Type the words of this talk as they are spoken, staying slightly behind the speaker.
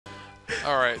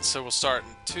Alright, so we'll start in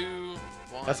 2,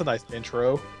 1. That's a nice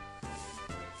intro.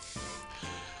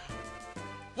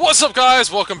 What's up,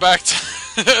 guys? Welcome back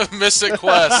to Mystic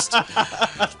Quest.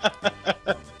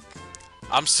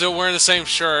 I'm still wearing the same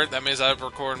shirt. That means I'm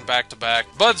recording back to back.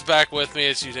 Bud's back with me,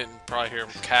 as you didn't probably hear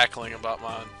him cackling about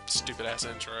my stupid ass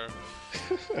intro.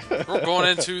 We're going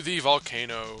into the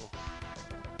volcano.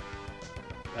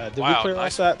 Did we clear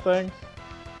off that thing?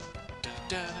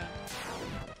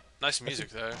 Nice music,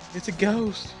 though. It's a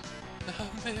ghost.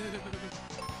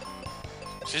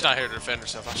 She's not here to defend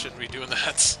herself. I shouldn't be doing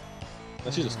that.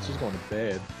 No, she's going to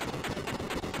bed.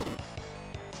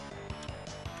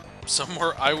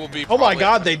 Somewhere I will be. Oh my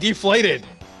god, they deflated!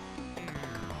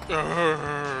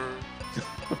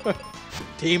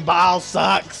 Team Bile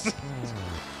sucks!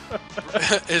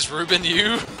 Is Ruben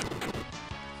you?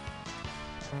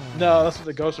 No, that's what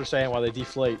the ghosts are saying while they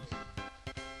deflate.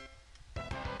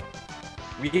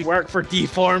 We work for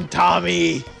Deformed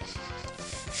Tommy!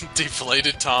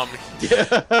 Deflated Tommy.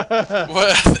 Yeah.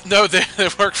 What? No, they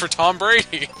work for Tom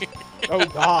Brady. Oh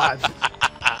god.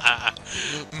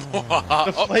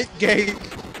 Deflate gate.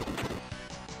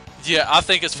 Yeah, I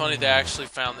think it's funny they actually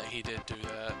found that he did do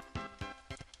that.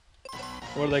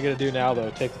 What are they gonna do now,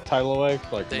 though? Take the title away?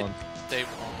 Like, They come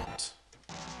won't.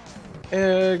 on.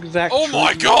 Exactly. Oh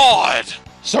my god!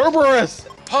 Cerberus!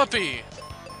 Puppy!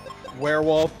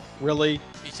 Werewolf? Really?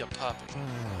 He's a puppy.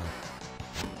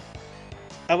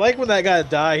 I like when that guy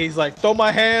died, he's like, throw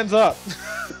my hands up!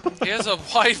 He has a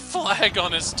white flag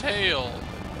on his tail.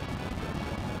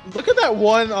 Look at that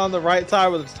one on the right side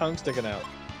with its tongue sticking out.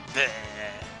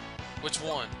 Which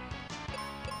one?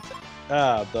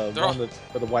 Ah, the They're one all... that's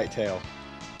with the white tail.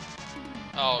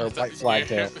 Oh, or white flag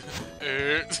tail.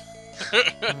 It's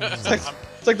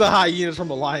It's like the hyenas from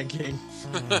The Lion King.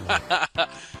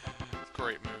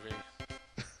 Great movie.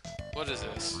 What is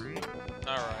this?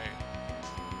 Alright.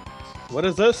 What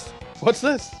is this? What's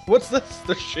this? What's this?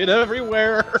 There's shit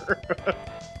everywhere!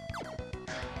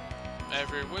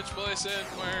 Every which place and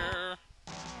where.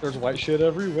 There's white shit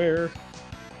everywhere.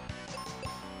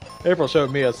 April showed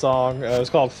me a song. It was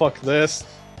called Fuck This.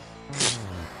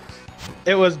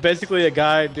 It was basically a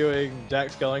guy doing Jack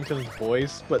Skellington's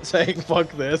voice, but saying fuck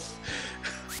this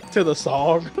to the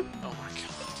song. Oh my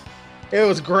god. It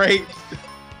was great.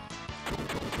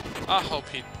 I hope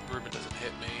Ruben doesn't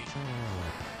hit me.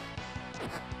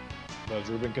 Was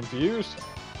Ruben confused?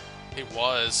 He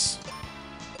was.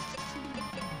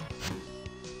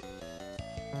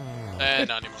 And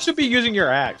not anymore. You should be using your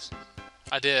axe.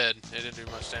 I did. It didn't do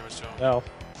much damage to him. No.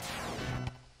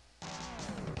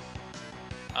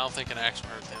 I don't think an axe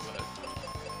hurt him, but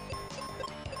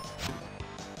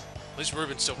at least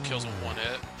Ruben still kills him with one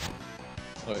hit.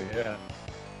 Oh yeah.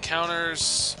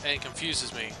 Counters and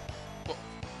confuses me.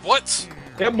 What?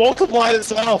 It multiplied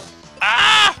itself.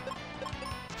 Ah!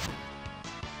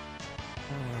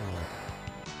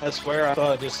 I swear I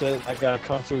thought it just said I got a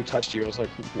kung fu touched you. I was like,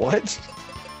 what?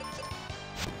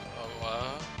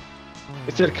 Oh,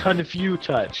 It said kung fu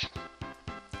touch.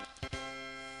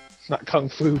 Not kung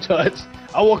fu touch.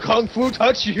 I will kung fu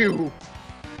touch you.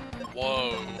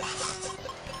 Whoa.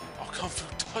 I'll come fu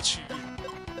touch you.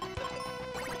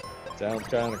 Sounds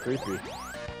kind of creepy.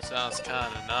 Sounds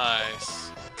kind of nice.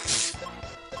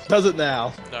 Does it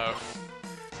now? No.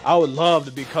 I would love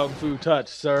to be kung fu touched,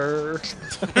 sir.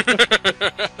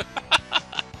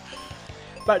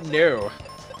 But no.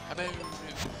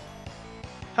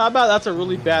 How about that's a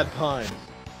really bad pun?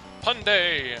 Pun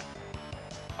day.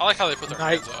 I like how they put their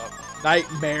hands up.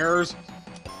 Nightmares.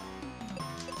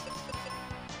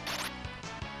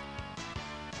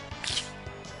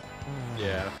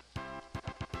 Yeah.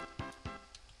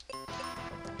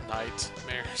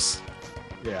 Nightmares.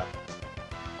 Yeah.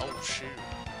 Oh shoot.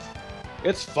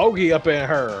 It's foggy up in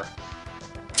her.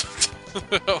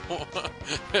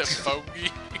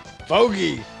 Foggy.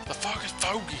 Foggy. The fuck is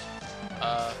foggy?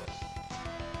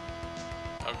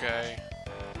 Okay.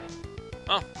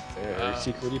 Oh. Very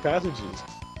secrety passages.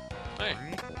 Hey.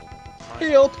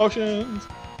 Heal potions.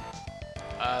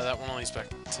 That one leads back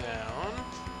down.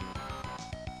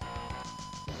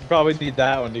 Probably need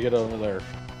that one to get over there.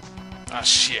 Ah,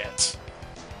 shit.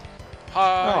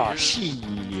 Oh,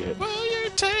 shit. Will you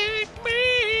take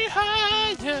me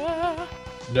higher?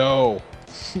 No.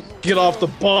 Get off the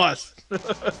bus.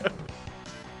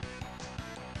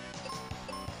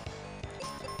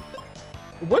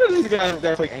 What are these guys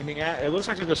definitely aiming at? It looks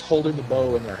like they're just holding the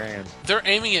bow in their hand. They're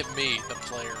aiming at me, the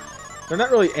player. They're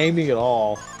not really aiming at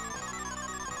all.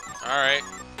 Alright.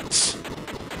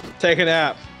 Take a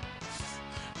nap.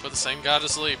 Put the same guy to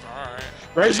sleep. Alright.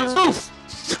 Raise the roof!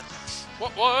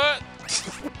 What?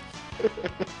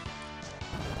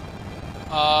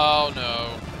 Oh no.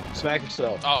 Smack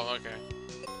yourself. Oh, okay.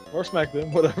 Or smack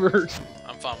them, whatever.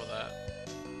 I'm fine with that.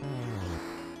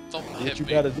 Don't What hit you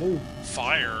me. gotta do.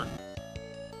 Fire.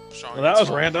 Strong Well, that was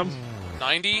against random.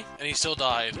 90, and he still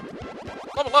died.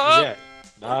 Level up! Yeah.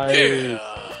 Nice.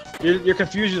 Yeah. Your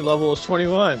confusion level is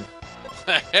 21.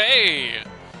 Hey!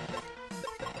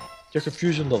 Your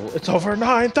confusion level, it's over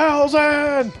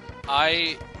 9,000!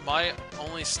 My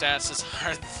only stats is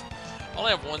higher. I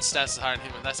only have one stat that's higher than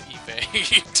him, and that's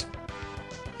evade.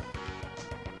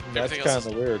 That's kind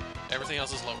of weird. Everything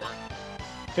else is lower.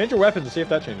 Change your weapon to see if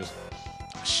that changes.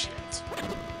 Oh, shit.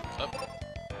 Up.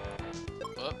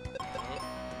 Up.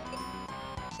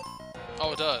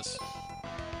 Oh, it does.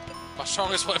 My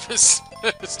strongest weapon is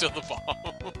still the bomb.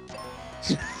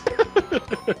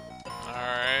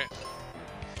 Alright.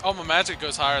 Oh, my magic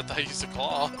goes higher if I use the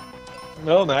claw.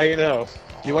 Well, now you know.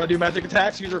 You want to do magic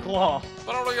attacks? Use your claw.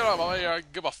 But I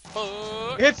don't give a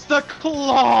fuck. It's the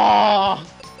claw!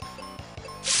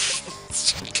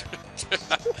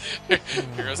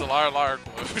 Here goes the liar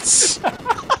quotes.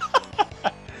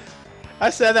 I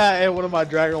said that in one of my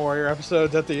Dragon Warrior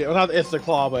episodes at the well, not it's the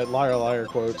claw, but liar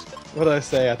quotes. What did I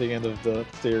say at the end of the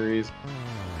series?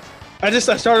 I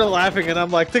started laughing and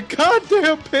I'm like, the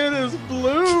goddamn pin is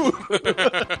blue.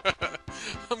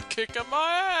 I'm kicking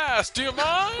my ass. Do you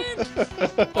mind?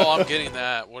 Oh, I'm getting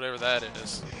that. Whatever that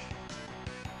is.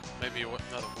 Maybe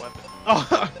another weapon.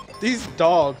 Oh, these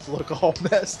dogs look all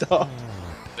messed up.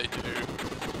 They do.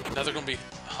 Now they're gonna be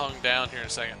hung down here in a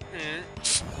second.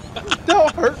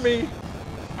 Don't hurt me.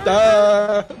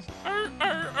 Duh.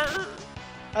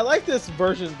 I like this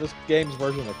game's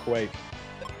version of Quake.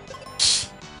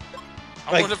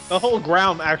 Like, the whole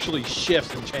ground actually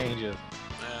shifts and changes.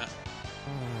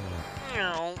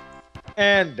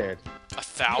 And dead.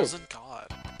 1,000? God.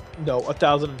 No,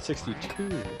 1,062.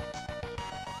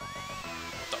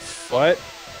 What?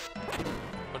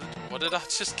 What did I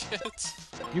just get?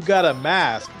 You got a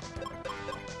mask.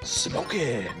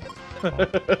 Smoking.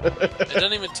 It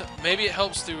doesn't even. Maybe it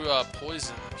helps through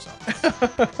poison or something.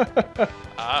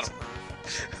 I don't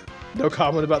know. No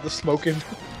comment about the smoking.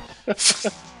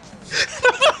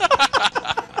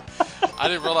 I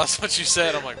didn't realize what you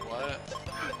said. I'm like, what?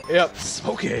 Yep,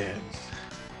 smoking.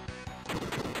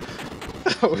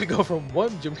 We go from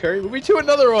one Jim Carrey movie to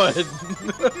another one.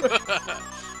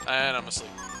 And I'm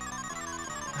asleep.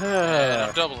 And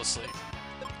I'm double asleep.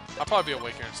 I'll probably be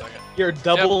awake here in a second. You're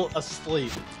double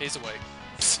asleep. He's awake.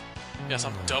 Yes,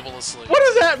 I'm double asleep. What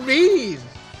does that mean?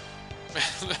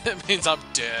 It means I'm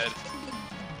dead.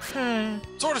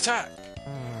 Sword attack!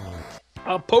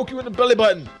 I'll poke you in the belly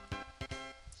button.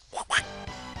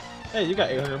 Hey, you got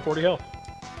 840 health.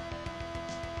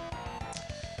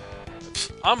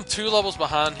 I'm 2 levels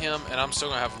behind him, and I'm still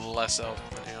gonna have less health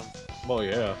than him. Well,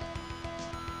 yeah.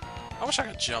 I wish I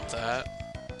could jump that.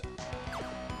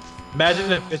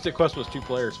 Imagine if Mystic Quest was 2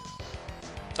 players.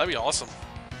 That'd be awesome.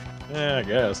 Yeah, I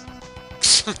guess.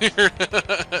 Yeah.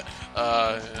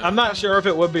 I'm not sure if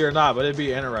it would be or not, but it'd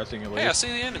be interesting at least. Hey, I see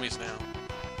the enemies now.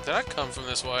 Did I come from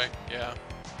this way? Yeah.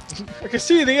 I can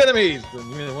see the enemies. You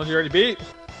mean the ones you already beat?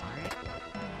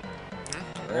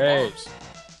 Great.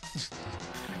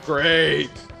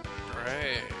 Great.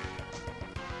 Great.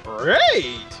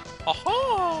 Great.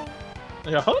 Aha.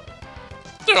 Uh-huh.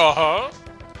 Uh-huh.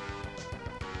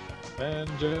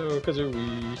 Banjo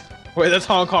Kazooie. Wait, that's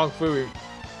Hong Kong Phooey.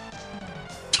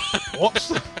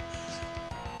 Whoops.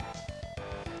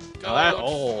 Oh, that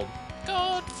old.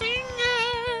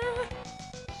 Goldfinger.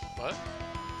 What?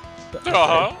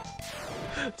 Uh-huh.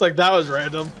 It's like that was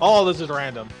random. All this is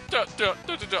random.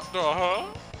 Uh-huh.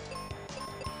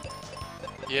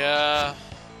 Yeah.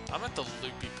 I'm at the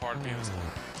loopy part of being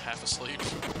half asleep.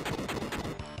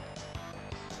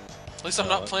 At least I'm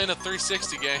not playing a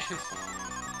 360 game.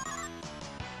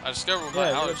 I discovered when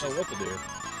my allergies. You don't know what to do.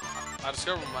 I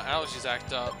discovered when my allergies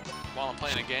act up while I'm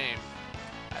playing a game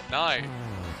at night.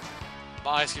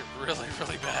 My eyes get really,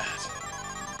 really bad.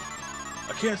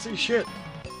 I can't see shit.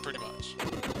 Pretty much.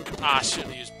 Ah, I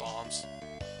shouldn't have used bombs.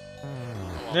 Oh,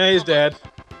 well. Yeah, he's dead.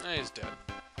 Yeah, he's dead.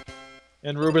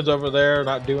 And Ruben's over there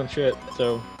not doing shit,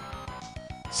 so.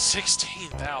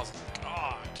 16,000.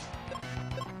 God.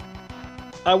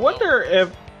 I wonder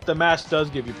if the mask does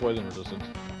give you poison resistance.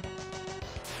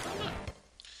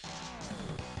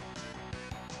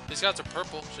 These guys are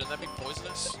purple. Shouldn't that be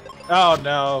poisonous? Oh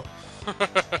no.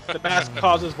 The mask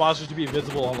causes monsters to be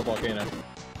visible on the volcano.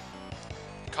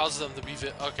 Causes them to be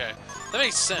okay. That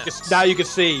makes sense. Now you can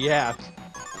see, yeah.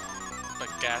 Like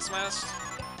gas mask?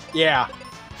 Yeah.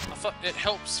 I thought it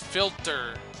helps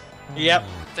filter Yep.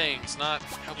 things, not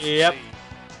helps Yep. see.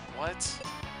 What?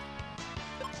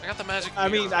 I got the magic I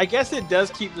mirror. mean, I guess it does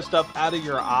keep the stuff out of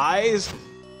your eyes,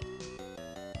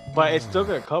 but it's still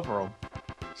gonna cover them.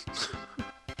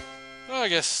 Well, I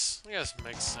guess it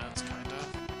makes sense, kinda.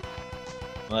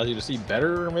 Allows you to see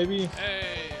better, maybe?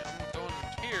 Hey, I'm going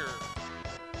here.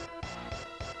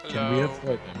 Can we Hello.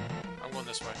 avoid them? I'm going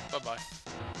this way. Bye-bye.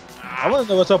 I want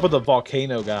to know what's up with the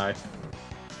volcano guy.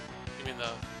 You mean the...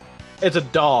 It's a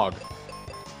dog.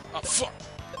 Oh, fuck!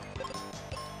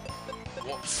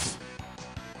 Wolf.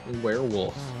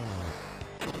 Werewolf.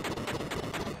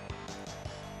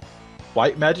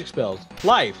 White magic spells.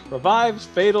 Life. Revives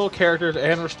fatal characters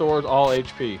and restores all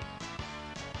HP.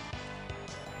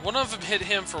 One of them hit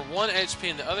him for 1 HP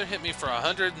and the other hit me for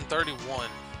 131.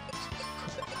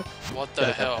 What the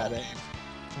hell?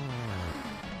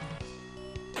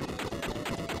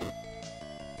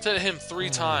 Hit him 3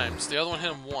 times. The other one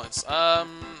hit him once. I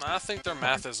think their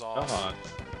math is off. God.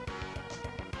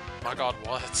 My god,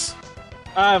 what?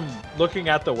 I'm looking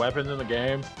at the weapons in the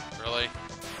game, Really?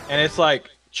 and it's like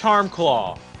Charm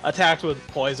Claw attacks with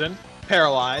poison,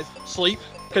 paralyze, sleep,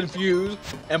 confuse,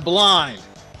 and blind.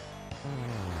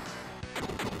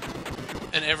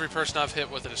 And every person I've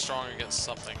hit with it is strong against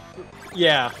something.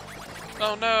 Yeah.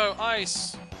 Oh no,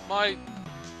 ice!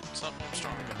 Something I'm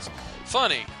strong against.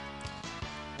 Funny.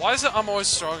 Why is it I'm always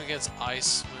strong against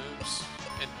ice moves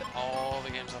in all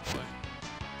the games I play?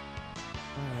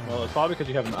 Well, it's probably because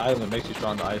you have an item that makes you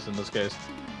strong to ice in this case.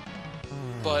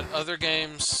 But other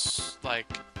games, like,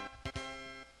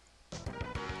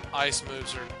 ice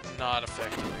moves are not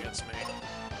effective against me.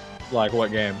 Like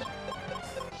what game?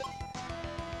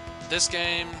 This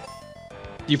game,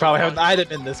 You probably have an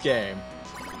item in this game.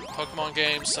 Pokemon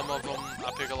games, some of them,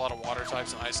 I pick a lot of water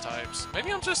types and ice types.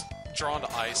 Maybe I'm just drawn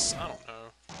to ice, I don't know.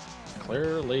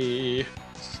 Clearly.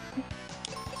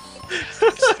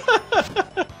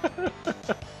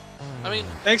 I mean,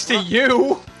 Thanks to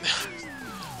you.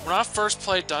 when I first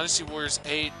played Dynasty Warriors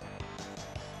 8,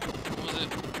 what was it?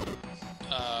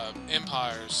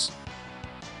 Empires.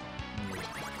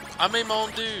 I made my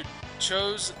own dude.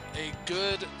 Chose a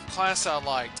good class I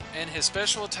liked, and his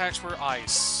special attacks were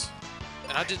ice.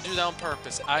 And I didn't do that on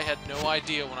purpose. I had no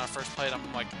idea when I first played.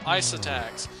 I'm like, ice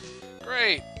attacks.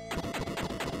 Great.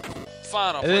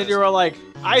 Fine, I'll And play then this. you were like,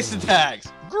 ice attacks.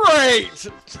 Great.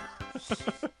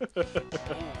 Oh,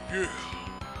 yeah.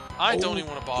 I don't even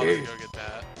want to bother to go get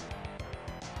that.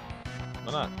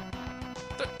 Why not?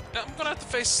 I'm gonna have to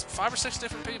face 5 or 6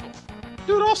 different people.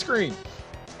 Do it off screen.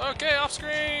 Okay, off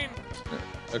screen.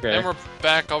 Okay. And we're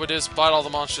back. All we did is bite all the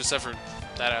monsters except for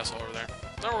that asshole over there.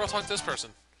 Now we're gonna talk to this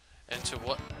person. And to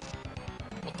what?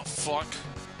 What the fuck?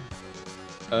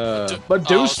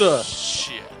 Medusa. Oh,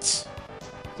 shit.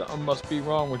 Something must be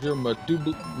wrong with your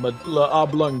medulla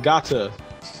oblongata.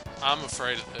 I'm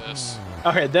afraid of this.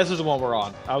 Okay, this is the one we're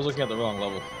on. I was looking at the wrong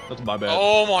level. That's my bad.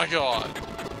 Oh my god.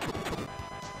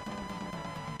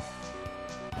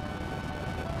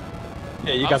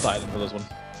 Yeah, you got the item for this one.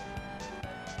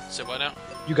 Say what now?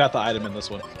 You got the item in this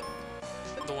one.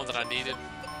 The one that I needed?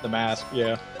 The mask,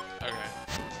 yeah. Okay.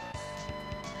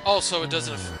 Oh, so it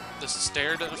doesn't... The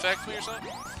stare doesn't affect me or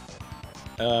something?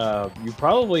 You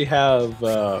probably have,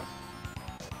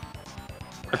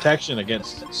 protection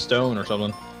against stone or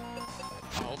something.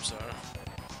 I hope so.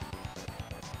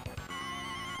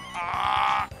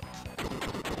 Ah!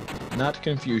 Not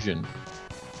confusion.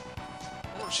 I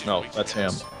wonder if she's No, weak that's him.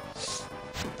 against.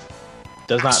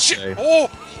 Does not Shit! say. Oh!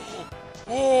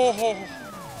 Oh!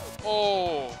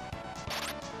 Oh!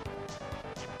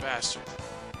 You bastard.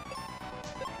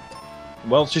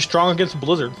 Well, she's strong against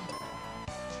blizzard.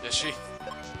 Is she?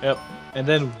 Yep. And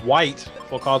then white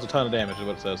will cause a ton of damage, is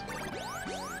what it says.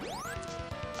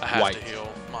 I have White. to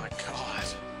heal. My god.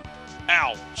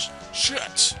 Ouch!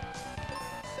 Shit!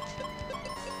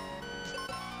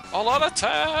 All out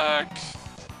attack!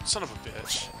 Son of a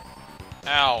bitch.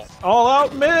 Ow. All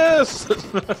out miss! At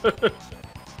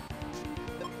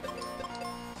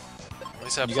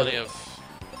least I have You plenty gotta- of...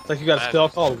 It's like you got a spell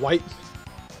called white.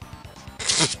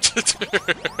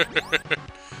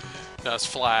 No, it's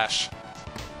Flash.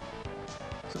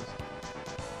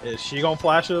 Is she gonna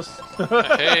flash us?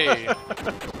 Hey!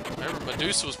 Remember,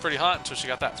 Medusa was pretty hot until she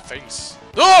got that face.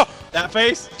 Oh! That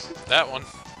face? That one.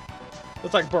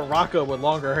 Looks like Baraka with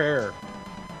longer hair.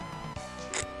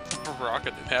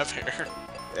 Baraka didn't have hair.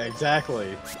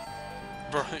 Exactly.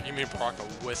 You mean Baraka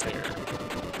with hair.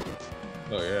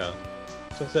 Oh yeah.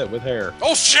 That's it, with hair.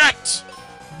 Oh shit!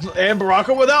 And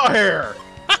Baraka without hair!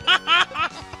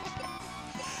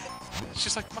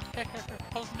 She's like, my hair.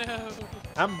 Oh no.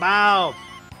 I'm bound.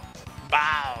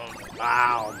 Bow.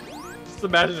 Bound. Just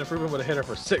imagine if Ruben would have hit her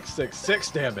for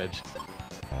 666 damage.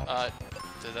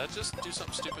 Did that just do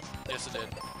something stupid? Yes, it did.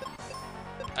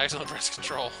 I accidentally pressed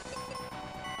control.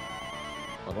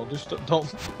 Well,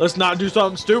 don't. Let's not do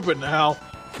something stupid now.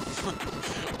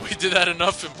 We did that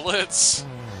enough in Blitz.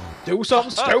 Do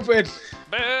something stupid.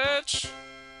 Bitch.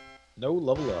 No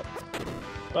level up.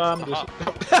 I'm just.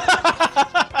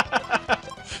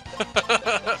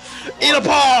 Eat a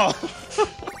paw.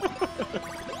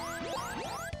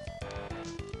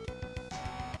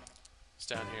 It's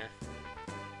down here.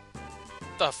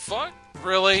 The fuck?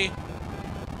 Really?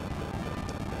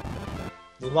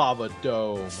 Lava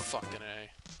dome. Fucking A.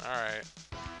 Alright.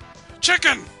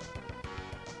 Chicken!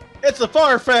 It's a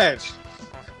Farfetch.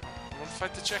 I wanna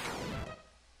fight the chicken.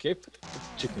 Okay,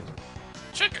 chicken.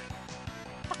 Chicken!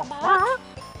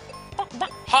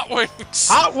 Hot wings!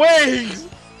 Hot wings!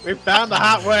 We found the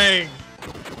hot wing.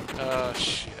 Oh,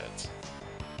 shit.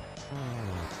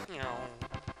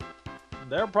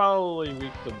 They're probably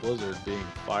weak to Blizzard being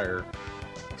fire.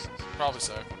 Probably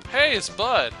so. Hey, it's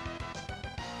Bud!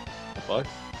 The fuck?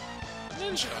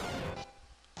 Ninja!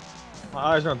 My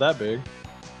eyes aren't that big.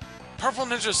 Purple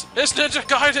ninjas! It's Ninja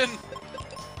Gaiden!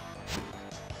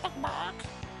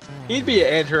 He'd be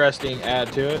an interesting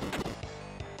add to it.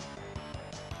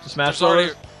 To Smash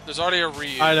Bros. There's already a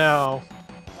Ryu. I know.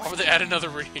 Why would they add another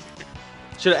Ryu?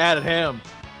 Should have added him.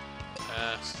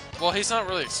 Well, he's not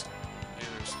really...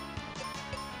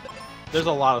 There's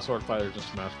a lot of sword fighters in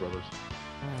Smash Brothers.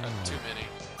 Too many.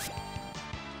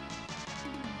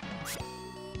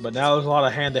 But now there's a lot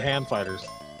of hand-to-hand fighters.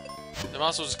 They might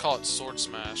as well just call it Sword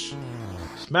Smash.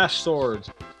 Smash swords.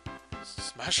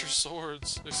 Smash your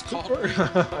swords. It's called.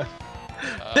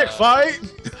 Dick fight!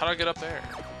 How do I get up there?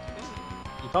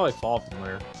 You probably fall from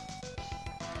there.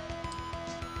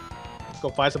 Let's go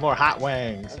fight some more hot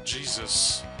wings. Oh,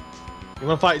 Jesus. You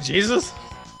wanna fight Jesus?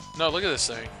 No, look at this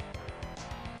thing.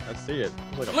 Let's see it.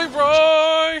 It's like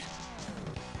Leroy!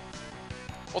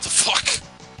 What the fuck?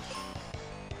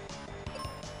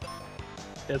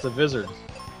 it's a wizard.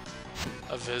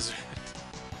 A wizard.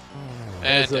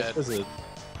 And dead. It's a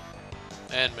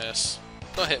And miss.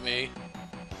 Don't hit me.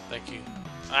 Thank you.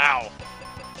 Ow.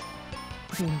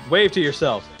 wave to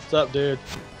yourself. What's up, dude?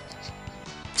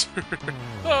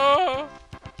 Ah.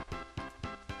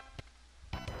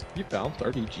 You found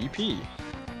 30 GP.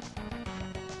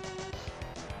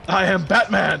 I am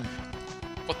Batman!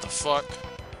 What the fuck?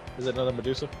 Is it another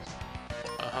Medusa?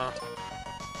 Uh-huh.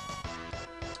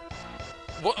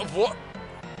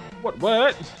 What?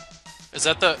 What? Is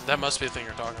that the... That must be the thing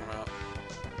you're talking about.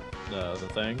 The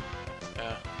thing?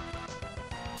 Yeah.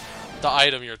 The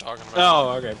item you're talking about.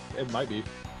 Oh, okay. It might be.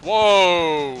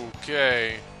 Whoa!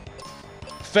 Okay.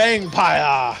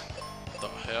 Fangpire! What the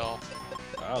hell?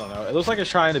 I don't know. It looks like it's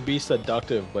trying to be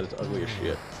seductive, but it's ugly as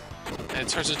shit. And it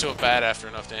turns into a bat after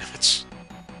enough damage.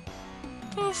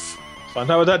 Poof. Find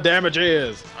out what that damage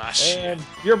is. Ah, shit. And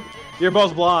you're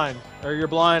both blind. Or you're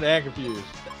blind and confused.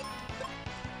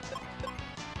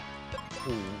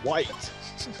 White.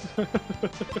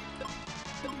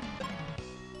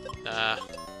 Nah.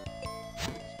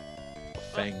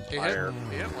 Fangpire.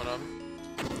 He hit one of them.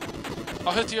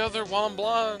 I'll hit the other while I'm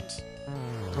blind.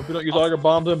 Hope you don't use all your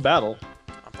bombs in battle.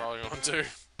 I'm probably going to.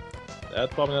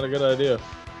 That's probably not a good idea.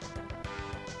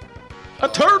 A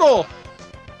turtle!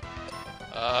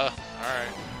 Alright.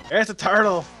 It's a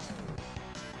turtle!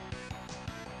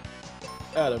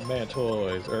 Adamant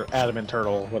toys, or adamant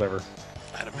turtle, whatever.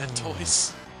 Adamant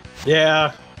toys.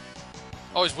 Yeah.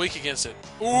 Oh, he's weak against it.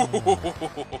 Ooh,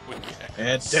 yes.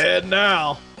 It's dead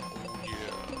now. Oh,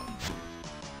 yeah.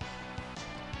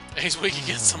 And he's weak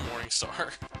against some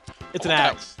Morningstar. It's an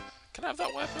axe. Can I have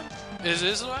that weapon? Is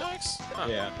it an axe? Huh.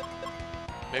 Yeah.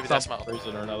 Maybe that's my...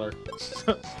 reason or another.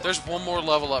 There's one more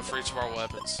level up for each of our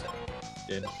weapons.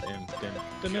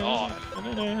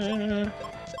 God.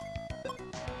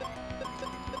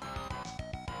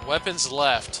 Weapons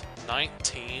left.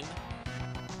 19.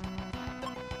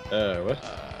 What?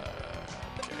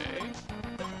 Okay.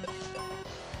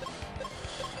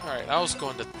 Alright, I was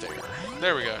going to there.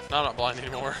 There we go. Now I'm not blind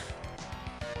anymore.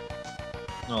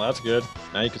 Oh, that's good.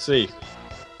 Now you can see.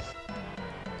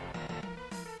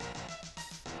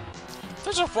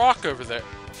 There's a rock over there.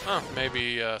 Oh,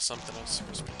 maybe something else is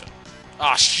supposed to be done.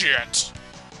 Ah, shit!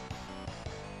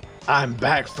 I'm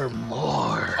back for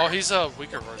more. Oh, he's a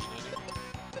weaker version, isn't he?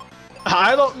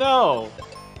 I don't know.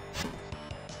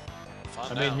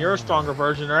 Find I mean, out. you're a stronger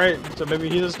version, right? So maybe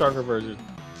he's a stronger version.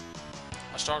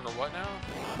 A stronger what now?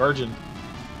 Virgin.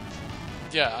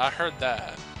 Yeah, I heard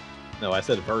that. No, I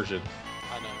said version.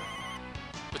 I know.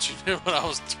 But you knew what I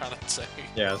was trying to say.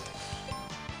 Yeah.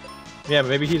 Yeah, but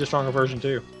maybe he's a stronger version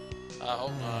too. I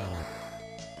hope not.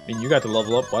 I mean, you got to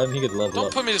level up. Why didn't he get to level Don't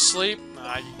up? put me to sleep.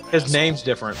 Ah, you His asshole. name's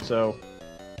different, so.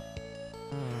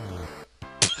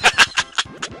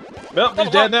 Well, he's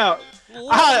dead now.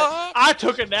 I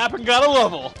took a nap and got a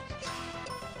level.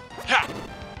 Ha!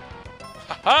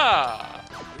 Ha ha!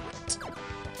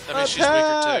 That means she's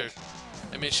weaker too.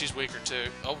 That means she's weaker too.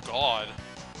 Oh god.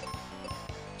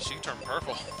 She can turn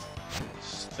purple.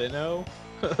 Spino.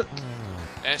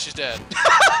 And she's dead.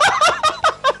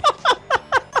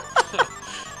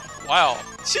 Wow.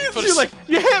 She's like,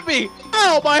 you hit me!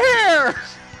 Ow, my hair!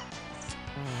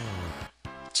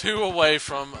 2 away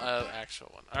from an actual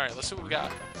one. Alright, let's see what we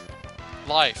got.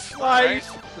 Life.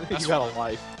 Life! Right? You got a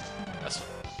life. That's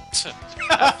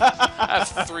I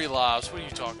have 3 lives. What are you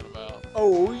talking about?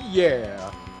 Oh,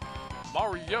 yeah.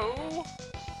 Mario!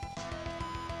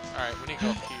 Alright, we need to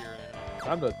go up here now.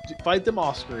 Time to fight them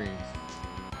off screen.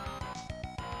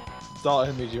 It's all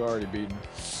enemies you already beaten.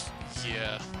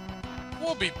 Yeah.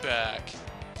 We'll be back.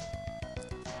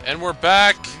 And we're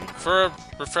back for a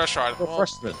refresher item.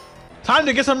 Refreshment. Time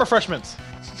to get some refreshments.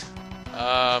 Did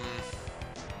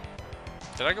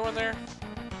I go in there?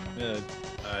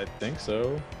 I think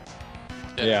so.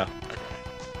 Did Yeah.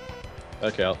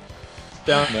 Okay. Okay,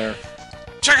 down there.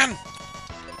 Chicken!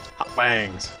 Hot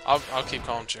wings. I'll keep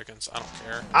calling chickens. I don't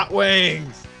care. Hot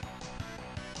wings.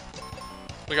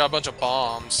 We got a bunch of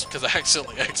bombs because I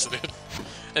accidentally exited.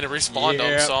 And it respawned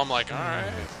them, so I'm like, alright.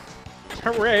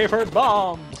 Hooray for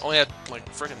bombs. Only had like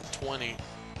freaking 20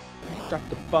 Drop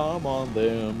the bomb on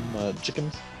them.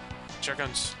 Chickens.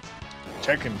 chickens.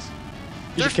 Chickens.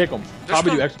 You There's- should kick them. there's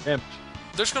Probably do no- extra damage.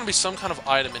 There's gonna be some kind of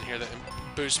item in here that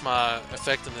boosts my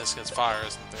effectiveness against fire,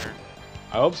 isn't there?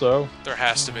 I hope so. There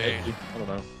has to be. Maybe. I don't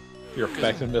know. Your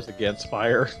effectiveness against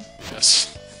fire.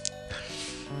 Yes.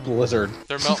 Blizzard.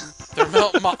 They're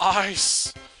melting my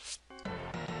ice.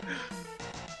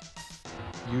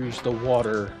 Use the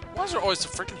water. Why is there always the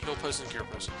freaking heal potion and cure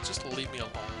potion? Just leave me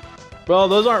alone. Well,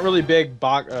 those aren't really big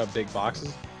boxes.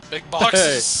 Big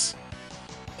boxes.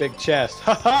 Big chest.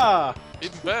 Haha!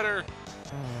 Even better.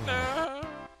 No.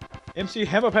 MC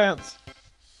Hammer Pants.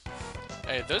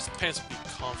 Hey, those pants would be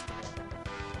comfortable.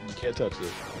 You can't touch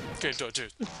this. Okay,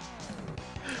 dude.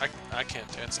 I can't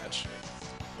dance that shit.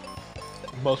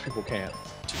 Most people can't.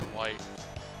 Too white.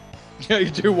 Yeah,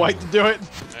 you're too white to do it?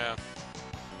 Yeah.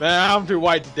 Man, I'm too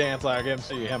white to dance like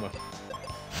MC Hammer.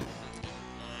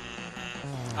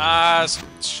 Ah,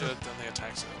 should have done the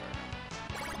attacks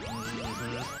the other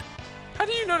way. How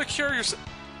do you know to cure yourself?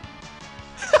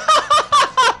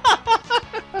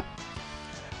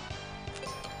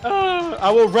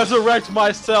 I will resurrect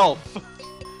myself.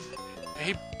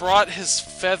 He brought his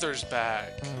feathers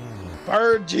back.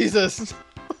 Bird Jesus.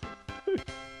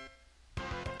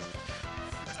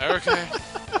 Okay.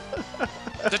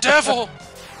 The devil!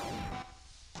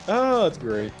 Oh, that's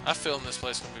great. I feel this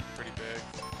place is gonna be pretty big.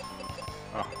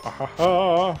 Ha ha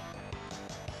ha.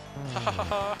 Ha ha ha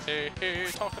ha. Hey, hey,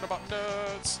 talking about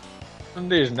nuts.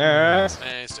 These nuts.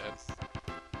 And he's dead.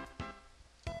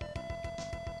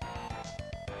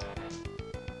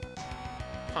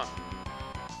 Huh.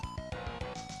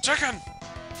 Chicken!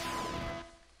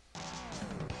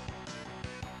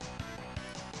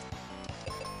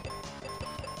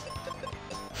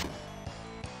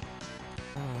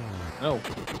 No.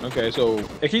 Okay, so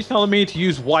it keeps telling me to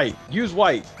use white. Use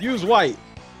white. Use white.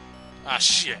 Ah,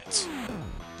 shit.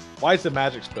 White's a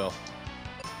magic spell.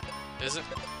 Is it?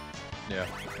 Yeah.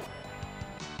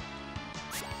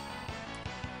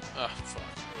 Oh, fuck.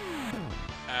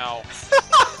 Ow.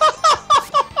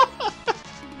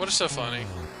 What is so funny?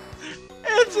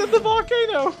 It's in the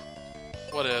volcano.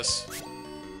 What is?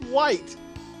 White.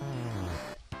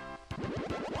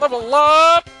 Level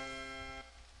up!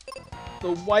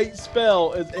 The white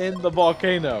spell is in the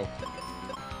volcano.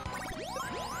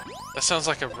 That sounds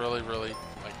like a really, really,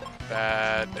 like,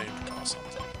 bad name to call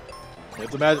something.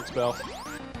 It's a magic spell.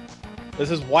 This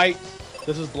is white.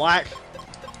 This is black.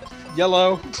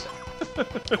 Yellow. Oh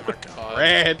my god.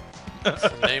 Red. That's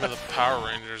the name of the Power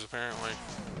Rangers, apparently.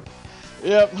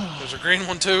 Yep. There's a green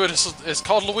one too, and it's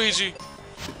called Luigi.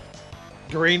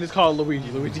 Green is called Luigi.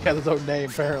 Luigi has his own name,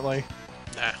 apparently.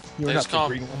 Nah, You're they not just the call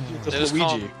green him, one. they Just just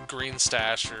call Luigi. him Green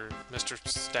Stash or Mr.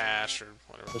 Stash or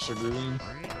whatever. Mr. Green.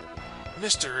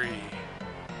 Mystery.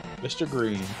 Mr.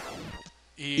 Green.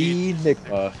 Enigma.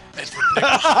 Enigma. Edward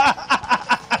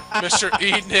Nigma. Mr.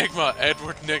 Enigma.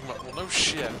 Edward Nigma. Well, no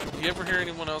shit. You ever hear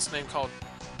anyone else named called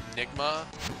Nigma?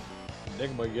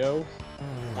 Enigma, yo.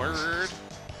 Word.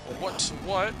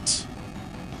 What?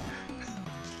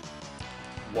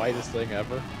 Whitest thing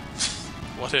ever.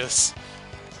 What is?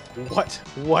 What?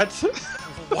 What?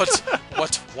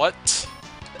 What?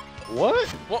 What?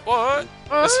 What?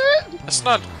 It's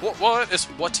not what? It's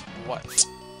what? What?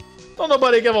 Don't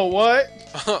nobody give a what?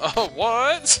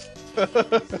 What?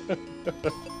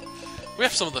 We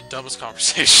have some of the dumbest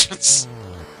conversations.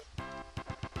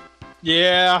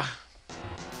 Yeah.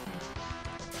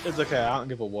 It's okay, I don't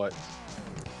give a what.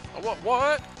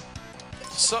 What?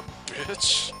 Sup,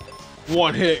 bitch?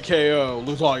 One hit KO,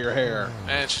 lose all your hair.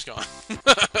 And she's gone.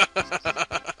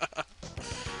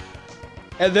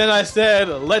 And then I said,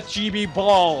 let ye be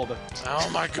bald. Oh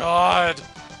my god.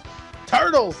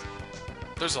 Turtles!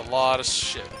 There's a lot of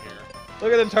shit here.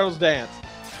 Look at them turtles dance.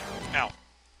 Ow.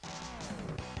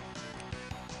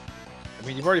 I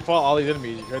mean, you've already fought all these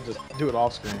enemies, you could just do it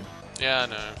off screen. Yeah, I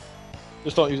know.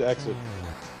 Just don't use exit.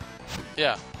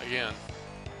 Yeah, again.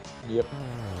 Yep.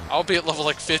 I'll be at level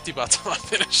like 50 by the time I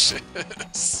finish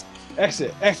this.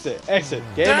 Exit, exit, exit.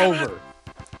 Game Damn it. over.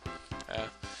 Yeah.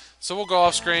 So we'll go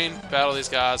off screen, battle these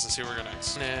guys, and see where we're gonna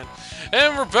next.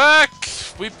 And we're back!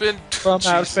 We've been... From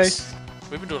outer Jesus. space.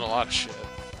 We've been doing a lot of shit.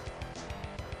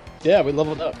 Yeah, we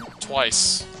leveled up.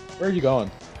 Twice. Where are you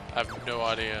going? I have no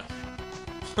idea.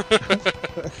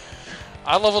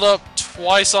 I leveled up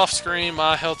twice off screen,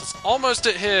 my health is almost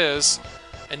at his,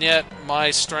 and yet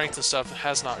my strength and stuff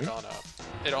has not gone up.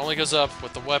 It only goes up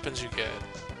with the weapons you get.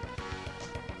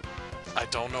 I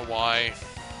don't know why.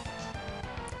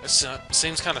 It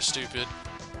seems kind of stupid.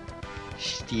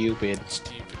 Stupid.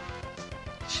 Stupid.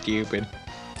 Stupid.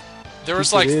 There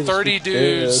was like 30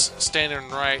 dudes standing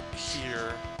right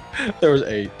here. There was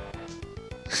 8.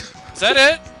 Is that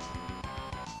it?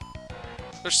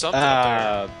 There's something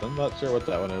up there. I'm not sure what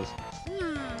that one is.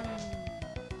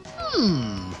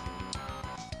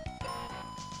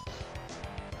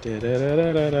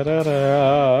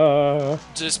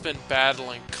 Just been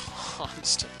battling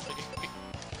constantly.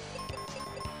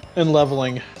 And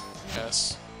leveling.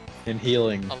 Yes. And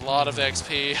healing. A lot of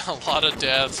XP, a lot of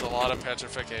deaths, a lot of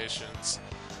petrifications.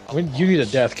 When you need a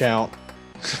death count.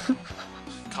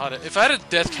 God, if I had a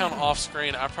death count off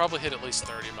screen, I'd probably hit at least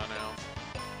 30 by now.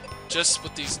 Just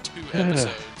with these 2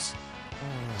 episodes.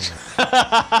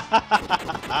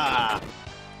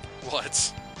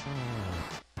 What?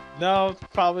 No,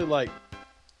 probably like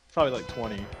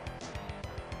 20.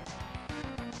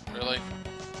 Really?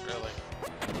 Really?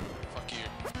 Fuck you.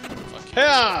 Fuck you.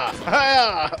 Yeah!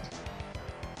 Yeah!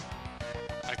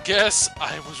 I guess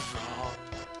I was wrong.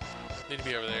 Need to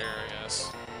be over there, I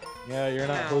guess. Yeah, you're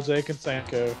not Jose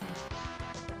Canseco.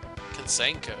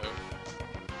 Canseco?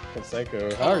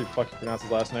 Canseco. How do you fucking pronounce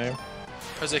his last name?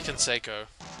 Jose Canseco.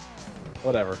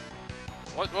 Whatever.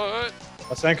 What?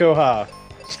 Asenko Ha.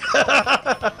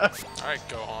 Alright,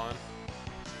 Gohan.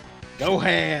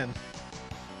 Gohan!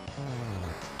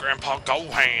 Grandpa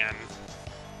Gohan!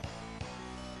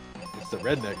 It's the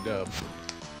redneck dub.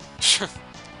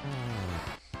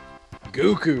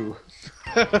 Goku.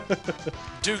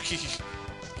 Dookie.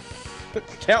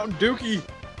 Count Dookie.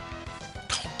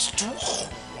 Count Dooku.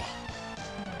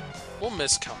 We'll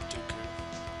miss Count Dooku.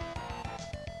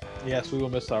 Yes, we will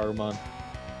miss Saruman.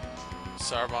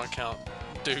 Saruman, Count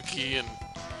Dookie, and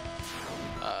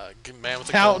man with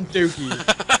the Count Dookie.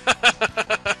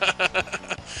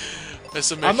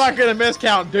 I'm not gonna miss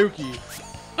Count Dookie.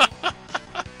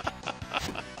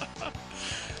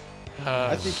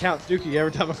 I see Count Dookie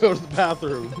every time I go to the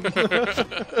bathroom.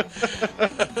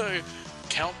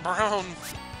 Count Brown.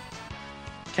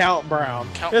 Count Brown.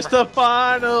 It's the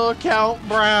final Count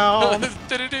Brown.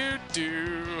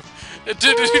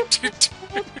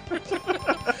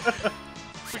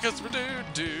 Because we're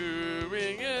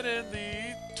doing it in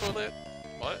the toilet.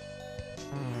 What?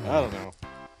 I don't know.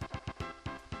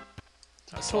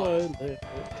 Toilet.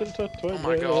 Oh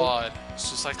my god. It's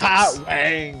just like Hot that.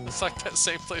 wings. It's like that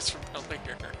same place from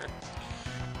earlier.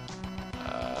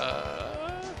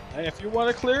 Hey, if you want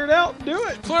to clear it out, do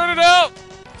it. Cleared it out!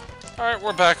 Alright,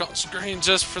 we're back on screen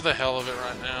just for the hell of it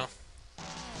right now.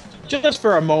 Just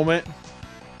for a moment.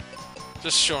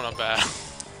 Just showing a battle.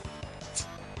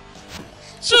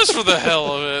 Just for the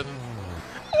hell of it.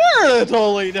 We're in a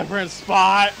totally different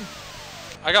spot.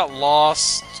 I got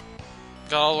lost,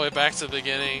 got all the way back to the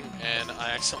beginning, and I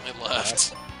accidentally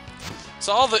left.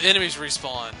 So all the enemies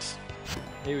respawned.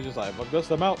 He was just like, fuck this,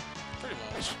 I'm out. Pretty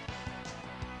much.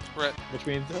 We're at... Which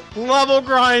means level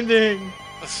grinding.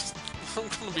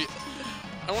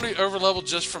 I want to be over leveled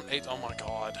just from 8. Oh my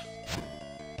god.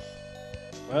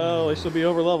 Well, he should be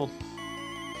over leveled.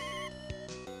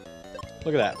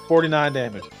 Look at that, 49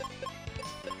 damage.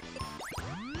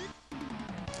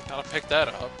 Gotta pick that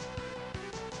up.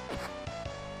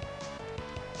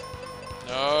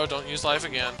 No, don't use life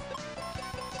again.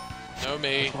 No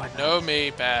me. No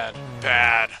me. Bad.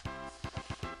 Bad.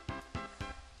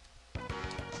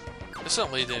 This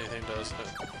doesn't lead to anything, does it?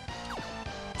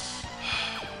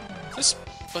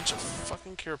 bunch of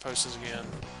fucking cure potions again.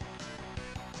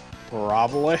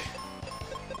 Probably.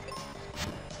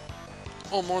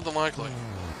 Oh, more than likely.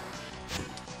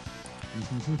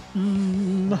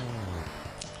 We're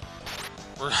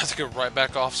gonna have to go right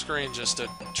back off screen just to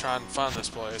try and find this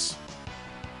place.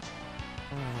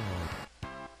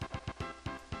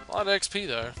 A lot of XP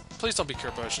though. Please don't be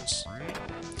cure potions.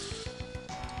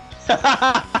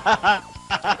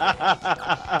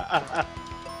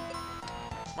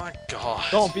 My God.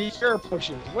 Don't be cure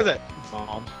potions with it,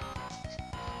 Mom.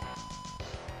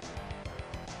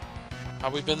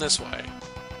 Have we been this way?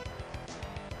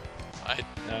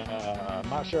 I'm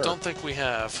not sure. Don't think we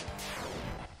have.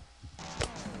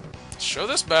 Show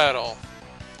this battle.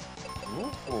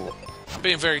 Ooh. I'm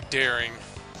being very daring.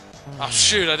 Oh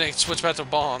shoot, I didn't switch back to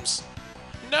bombs.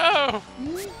 No!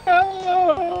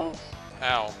 No!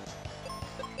 Ow.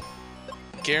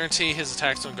 Guarantee his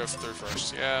attacks don't go through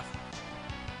first. Yeah.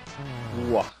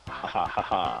 Wah ha ha ha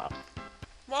ha.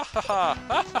 Wahaha!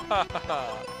 Ha ha ha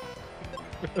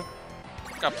ha!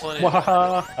 Got plenty. Wah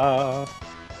ha ha.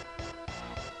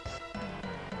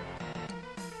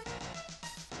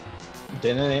 I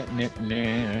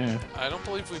don't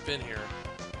believe we've been here.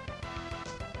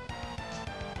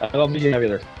 I don't think you have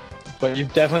either. But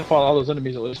you've definitely fought all those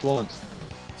enemies at least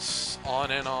once. On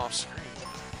and off screen.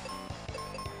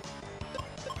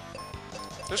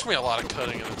 There's gonna be a lot of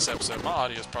cutting in this episode. My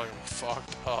audio's probably gonna be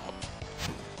fucked up.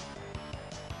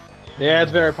 Yeah,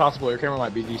 it's very possible. Your camera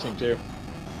might be decent too.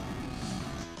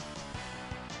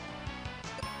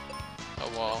 Oh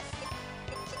well.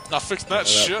 Not fixing that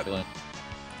shit.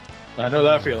 I know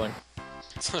that feeling.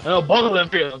 I know both of them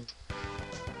feelings.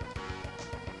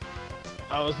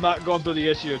 I was not going through the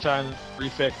issue of trying to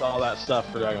refix all that stuff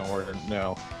for Dragon Warrior.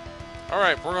 No.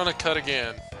 Alright, we're gonna cut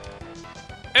again.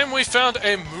 And we found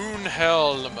a moon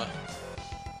helm.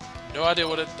 No idea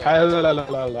what it does.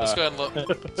 Let's go ahead and look.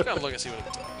 Let's go ahead and look and see what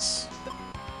it does.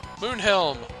 Moon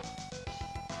helm.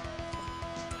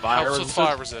 Helps with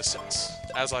fire resistance,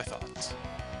 as I thought.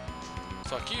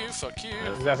 Fuck you, fuck you.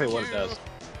 That's exactly fuck what you. it does.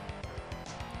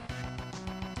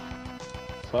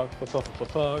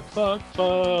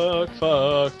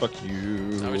 Fuck you.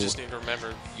 Now we just need to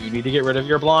remember. You need to get rid of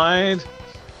your blind.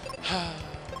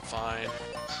 Fine.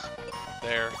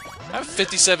 There. I have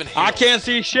 57 heals. I can't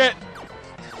see shit.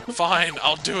 Fine,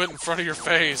 I'll do it in front of your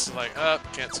face. Like,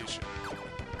 can't see shit.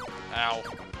 Ow.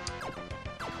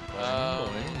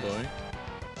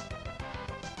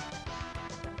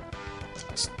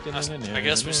 I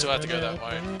guess we still have to go that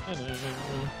way.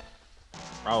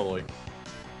 Probably.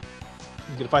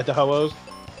 You gonna fight the hobos?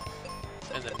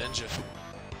 And the ninja.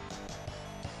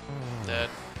 Dead.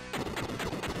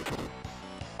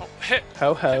 Oh, hit!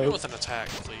 Ho Hit me ho. with an attack,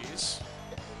 please.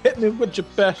 Hit me with your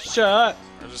best shot.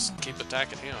 Or just keep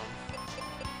attacking him.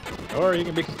 Or you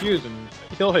can be confused and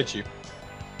he'll hit you.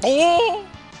 Oh!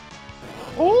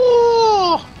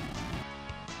 Oh!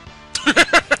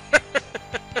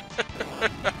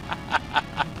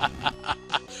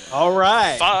 All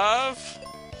right. 5.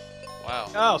 Wow.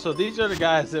 Oh, so these are the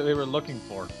guys that we were looking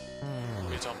for What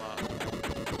are you talking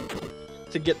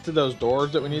about? to get to those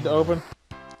doors that we need to open.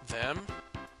 Them?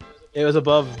 It was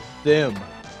above them.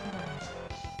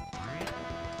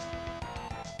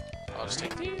 I'll just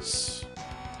take these.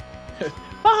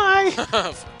 Bye.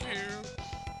 Fuck you.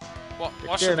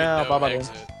 Watch here the now, window bye-bye.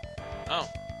 exit. Oh.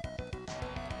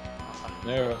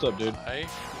 There, what's up, dude? Hi.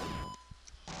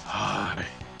 Hi,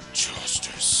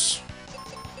 Justice.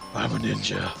 I'm a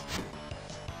ninja.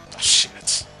 Oh,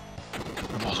 shit.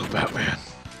 I'm also Batman.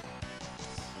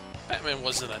 Batman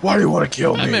wasn't a... Why do you want to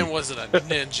kill me? Batman wasn't a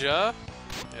ninja.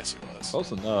 Yes, he was.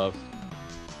 Close enough.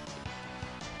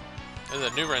 In the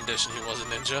new rendition, he was a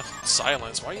ninja.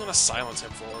 Silence. Why are you gonna silence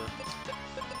him for?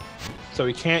 So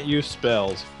he can't use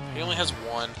spells. He only has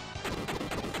one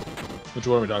Which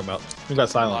one are we talking about? We got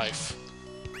silence. life.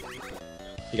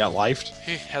 He got lifed?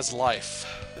 He has life.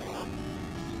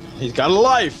 He's got a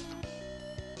life!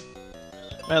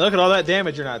 Man, look at all that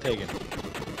damage you're not taking.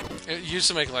 It used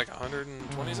to make like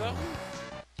 120 something.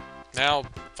 Now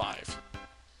 5.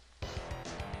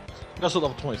 That's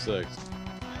level 26.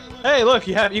 Hey, look,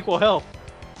 you have equal health.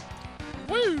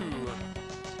 Woo!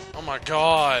 Oh my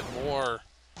god, more.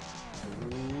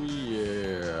 Ooh,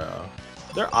 yeah.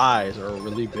 Their eyes are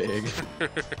really big.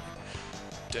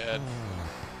 Dead.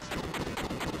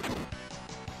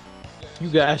 You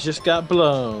guys just got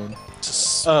blown To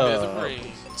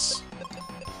smithereens.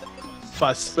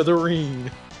 by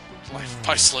Smithereen.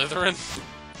 By Slytherin?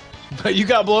 But you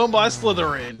got blown by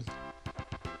Slytherin.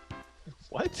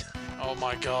 What? Oh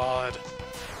my god.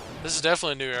 This is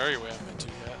definitely a new area we haven't been to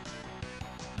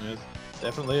yet. It's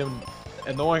definitely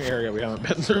annoying area we haven't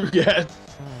been through yet.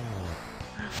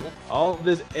 All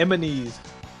this enemies.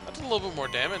 I did a little bit more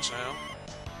damage now.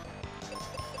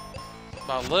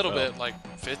 By a little bit, like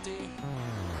 50.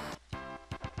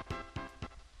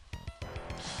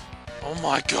 Oh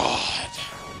my god!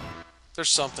 There's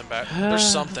something back. There's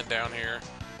something down here.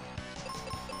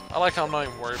 I like how I'm not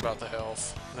even worried about the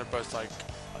health. They're both like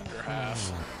under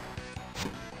half.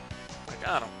 Like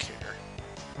I don't care.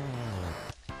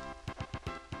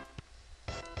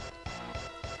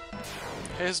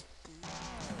 His.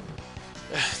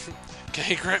 Can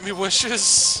he grant me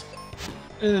wishes?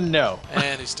 No.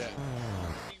 And he's dead.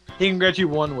 He can grant you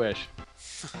one wish.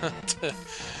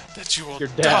 That you will You're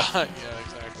dead. die. Yeah,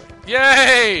 exactly.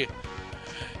 Yay!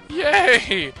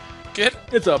 Yay! Get.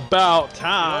 It's about Well,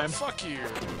 time. fuck you.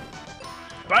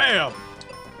 Bam!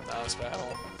 Now it's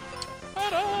battle.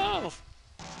 Battle!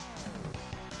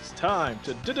 It's time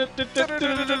to duel.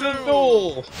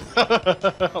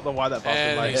 I don't know why that popped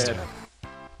in my And he's head. dead.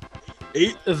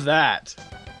 Eat that.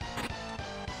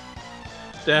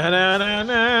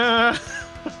 Da-na-na-na.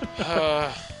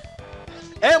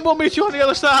 And we'll meet you on the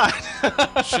other side.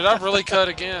 Should I really cut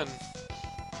again?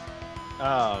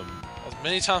 As As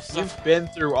many times as you've been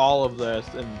through all of this,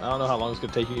 and I don't know how long it's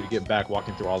gonna take you to get back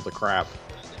walking through all the crap.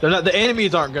 They're not, the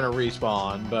enemies aren't gonna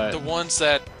respawn, but the ones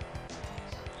that.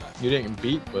 you didn't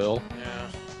beat Will. Yeah.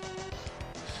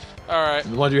 Alright.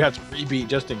 And the ones you have to rebeat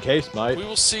just in case might. We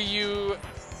will see you.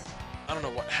 I don't know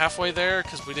what, halfway there?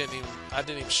 Because we didn't even. I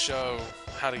didn't even show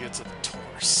how to get to the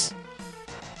Taurus.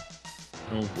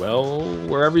 Well,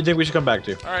 wherever you think we should come back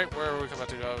to. Alright, where are we coming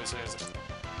to? Obviously.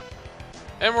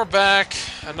 And we're back.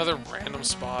 Another random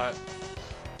spot.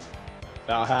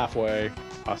 About halfway,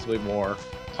 possibly more.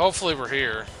 Hopefully we're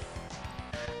here.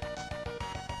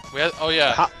 We had, oh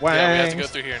yeah. Hot Yeah, we have to wangs.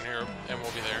 go through here and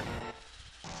we'll be there.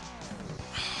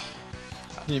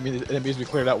 You mean the enemies we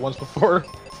cleared out once before?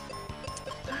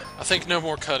 I think no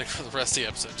more cutting for the rest of the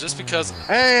episode, just because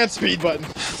And speed button.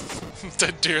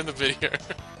 during the video.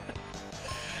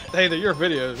 Hey, they're your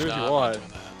videos. Do what Nah, you I'm want. not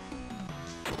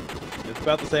doing It's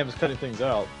about the same as cutting things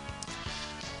out.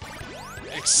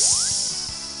 that.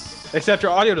 Except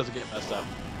your audio doesn't get messed up.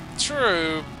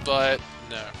 True, but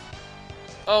no.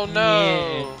 Oh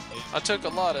no! I took a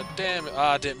lot of damage.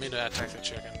 I didn't mean to attack the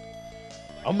chicken.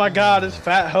 Oh my god, it's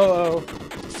Fat Ho-Oh.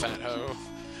 Fat ho.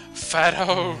 Fat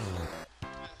ho.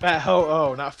 Fat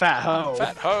Ho-Oh, not Fat Ho.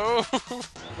 Fat ho.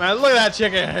 Man, look at that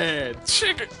chicken head.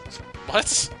 Chicken.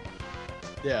 What?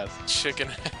 Yes. Chicken.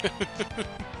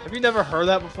 Have you never heard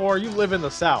that before? You live in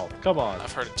the South. Come on.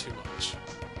 I've heard it too much.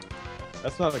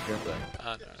 That's not a good thing.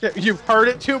 I know. Yeah, you've heard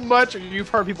it too much, or you've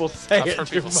heard people say I've it heard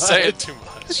too people much? say it too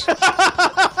much.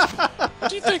 What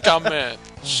do you think I meant?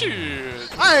 Shoot.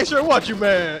 I ain't sure what you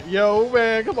meant. Yo,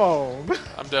 man, come on.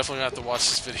 I'm definitely gonna have to watch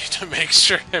this video to make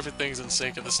sure everything's in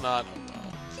sync. If it's not, oh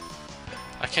well.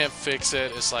 I can't fix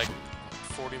it. It's like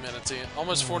 40 minutes in.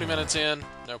 Almost 40 minutes in.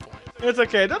 No point. It's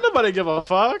okay. Don't nobody give a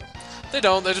fuck. They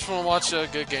don't. They just want to watch a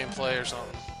good gameplay or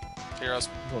something. Hear us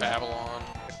Babylon.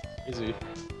 Easy.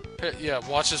 Yeah,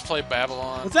 watch us play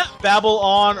Babylon. Was that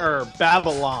Babylon or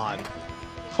Babylon?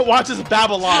 Watch us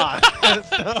Babylon.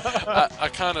 I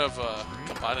kind of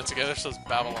combine it together, so it's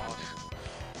Babylon.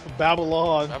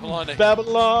 Babylon. Babylon.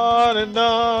 Babylon and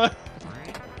on.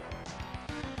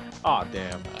 Aw,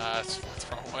 damn. It's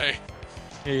the wrong way.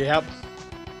 Yep.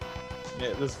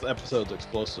 Yeah, this episode's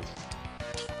explosive.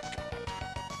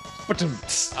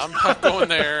 I'm not going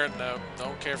there. No,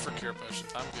 don't care for cure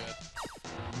potions. I'm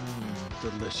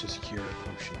good. Delicious cure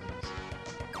potions.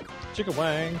 Chicken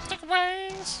wangs. Chicken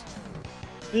wings.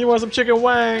 You want some chicken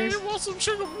wangs? You want some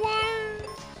chicken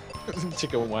wings?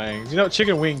 Chicken wangs. You know,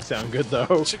 chicken wings sound good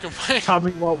though. Chicken wings.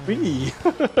 Tommy want wingy.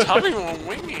 Tommy want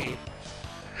wingy.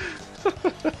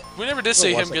 We never did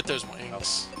see watch him that. get those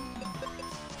wings.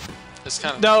 It's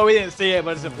kind of No, we didn't see it,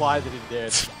 but it's implied that he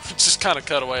did. just kind of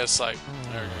cut away. It's like,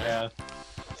 there you go. Yeah.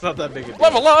 It's not that big a deal.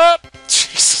 Level up!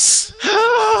 Jesus.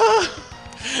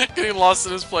 Getting lost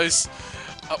in this place.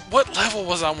 What level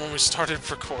was I when we started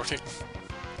recording?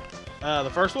 The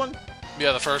first one?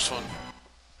 Yeah, the first one.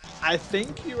 I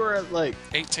think you were at like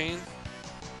 18?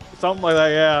 something like that,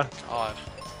 yeah. God.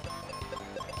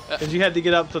 Because you had to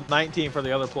get up to 19 for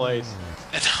the other place.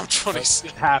 And now I'm 27.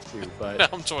 You have to, Now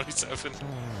but I'm 27.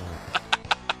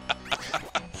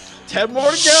 10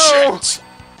 more to go. Shit.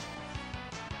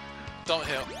 Don't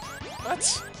help.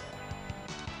 What?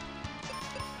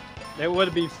 It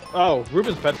would be. Oh,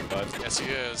 Ruben's petrified. Yes, he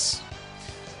is.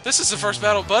 This is the first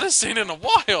battle Bud has seen in a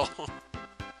while.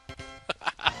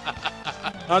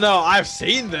 Oh no, I've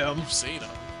seen them. You've seen him.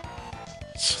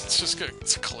 It's just good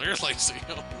to clearly see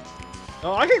him.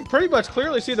 No, I can pretty much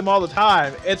clearly see them all the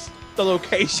time. It's the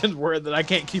locations where that I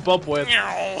can't keep up with.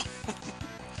 Where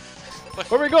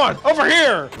are we going? Over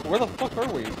here! Where the fuck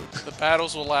are we? The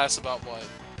battles will last about, what?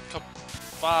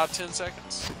 5-10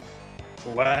 seconds?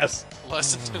 Less.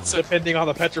 Less than 10 seconds. Depending on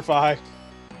the petrify.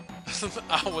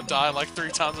 I would die like 3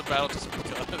 times a battle just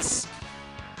because.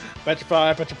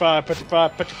 Petrify, petrify, petrify,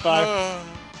 petrify.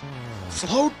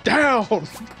 Slow down! I'm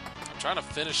trying to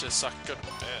finish this so I can go to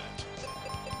bed.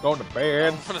 Going to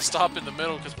bed. I'm gonna stop in the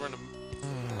middle because we're in the.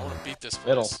 I want to beat this place.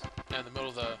 Middle. Yeah, in the middle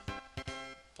of the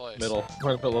place. Middle.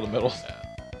 We're in the middle of the middle. Yeah,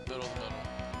 middle of the middle.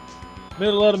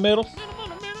 Middle of the middle.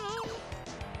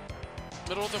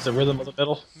 Middle of the. It's the rhythm of the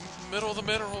middle. Middle of the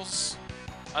minerals.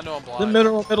 I know I'm blind. The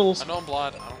middle middles. I know I'm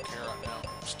blind. I don't care right now.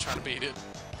 I'm just trying to beat it.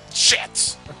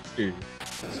 Shit! Dude.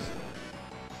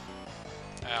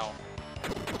 Ow.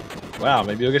 Wow,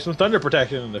 maybe you'll get some thunder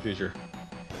protection in the future.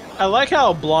 I like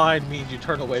how blind means you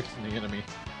turn away from the enemy.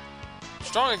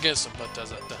 Strong against him, but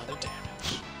does a ton of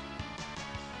damage.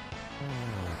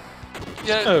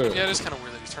 Yeah, yeah, it is kind of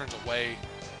weird that he turns away.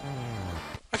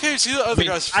 I can't see the other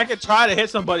guys. I could try to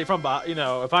hit somebody from behind, you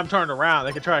know, if I'm turned around,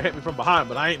 they could try to hit me from behind,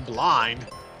 but I ain't blind.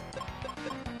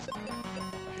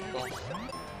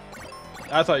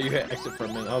 I thought you hit exit for a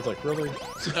minute. I was like, really?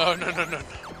 No.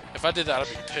 If I did that, I'd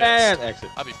be pissed. And exit.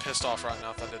 I'd be pissed off right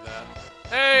now if I did that.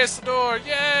 Hey, it's the door!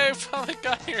 Yay! We finally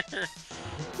got here!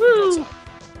 Woo!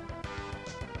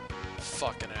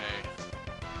 Fucking A.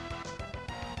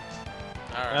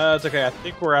 Alright. It's okay. I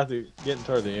think we're getting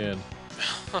toward the end.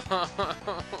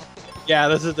 Yeah,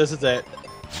 this is it.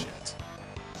 Shit.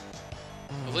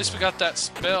 At least we got that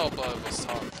spell Bud was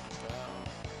talking about.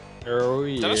 Oh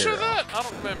yeah. Did I show that? I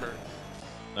don't remember.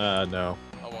 No.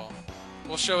 Oh well.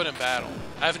 We'll show it in battle.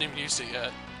 I haven't even used it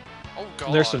yet. Oh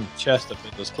god. There's some chest up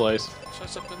in this place.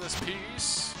 Chest up in this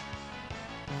piece.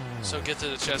 So get to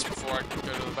the chest before I can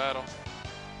go to the battle.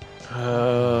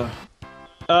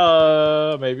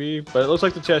 Maybe. But it looks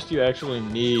like the chest you actually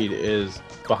need is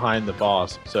behind the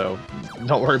boss, so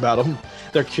don't worry about them.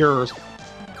 They're cures.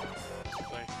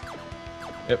 Like,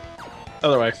 Yep.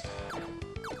 Other way.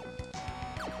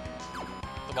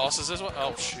 the boss is this one?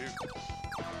 Oh shoot.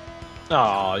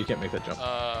 Oh, you can't make that jump.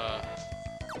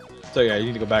 So yeah, you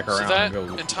need to go back around So that and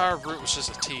go. entire route was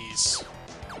just a tease.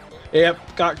 Yep,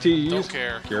 cock tease. Don't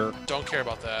care. Cure. Don't care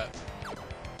about that.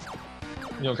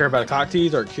 You don't care about a cock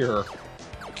tease or cure?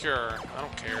 Cure. I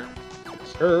don't care.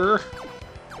 Cure.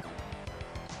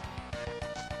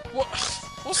 What?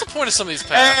 What's the point of some of these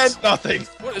paths? And nothing.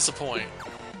 What is the point?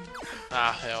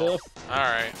 Ah, hell.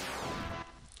 Alright.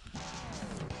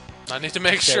 I need to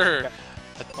make sure.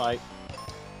 Fight.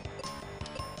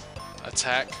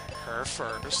 Attack her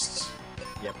first.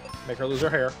 Yep. Make her lose her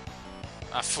hair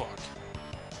Ah, fuck.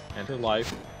 and her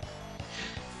life.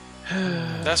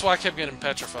 That's why I kept getting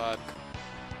petrified.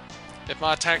 If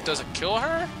my attack doesn't kill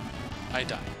her, I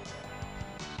die.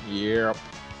 Yep.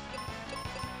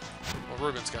 Well,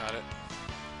 Ruben's got it.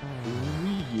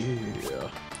 Ooh, yeah.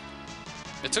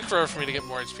 It took forever for me to get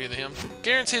more HP than him.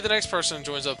 Guarantee the next person who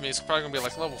joins up with me is probably gonna be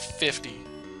like level 50.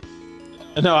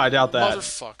 No, I doubt that.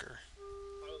 Motherfucker.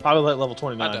 Probably like level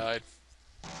 29. I died.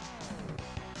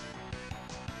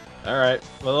 Alright,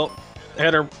 well,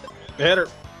 hit her. Hit her.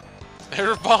 Hit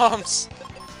her bombs!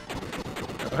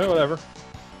 Okay, whatever.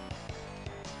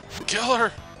 Kill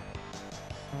her!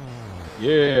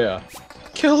 Yeah.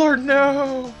 Kill her,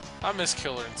 no! I miss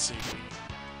Killer in CD.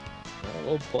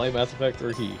 We'll play Mass Effect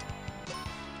 3.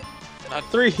 Not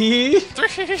 3.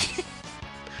 3!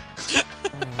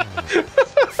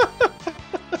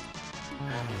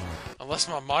 Unless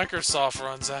my Microsoft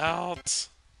runs out.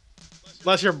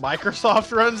 Unless your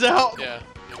Microsoft runs out? Yeah,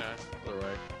 you know.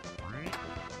 Alright.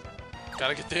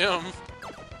 Gotta get them.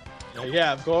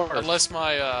 Yeah, of course. Unless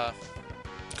my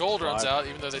gold runs out,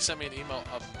 even though they sent me an email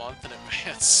a month in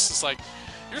advance. It's like,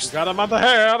 You got a month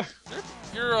ahead.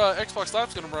 your Xbox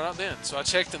Live's gonna run out then. So I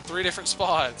checked in 3 different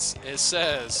spots. It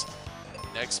says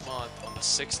next month on the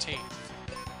 16th.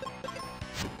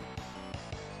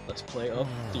 Let's play a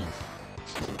thief.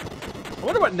 I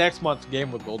wonder what next month's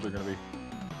game with gold are gonna be.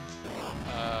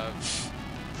 I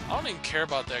don't even care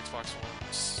about the Xbox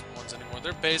ones anymore.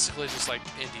 They're basically just like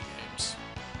indie games.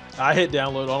 I hit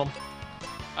download on them.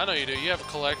 I know you do. You have a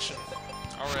collection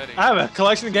already. I have a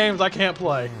collection of games I can't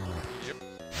play. Yep.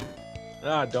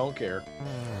 I don't care.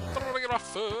 I don't want to get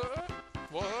off foot.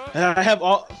 What? And I have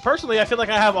all. Personally, I feel like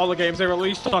I have all the games they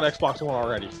released on Xbox One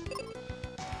already.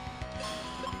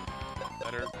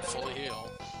 Better fully heal.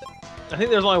 I think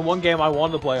there's only one game I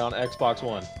wanted to play on Xbox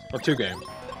One, or 2 games.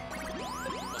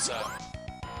 What's that?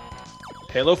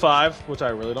 Halo 5, which I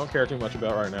really don't care too much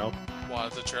about right now. Why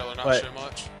did the trailer not But- show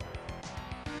much?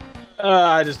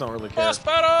 I just don't really care. Boss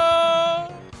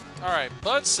battle! Alright,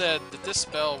 Bud said that this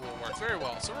spell will work very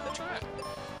well, so we're gonna try it.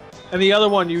 And the other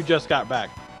one you just got back.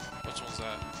 Which one's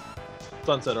that?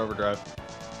 Sunset Overdrive.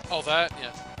 Oh, that?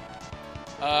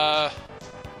 Yeah.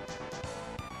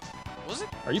 Was it?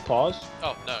 Are you paused?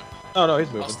 Oh, no. Oh, no, he's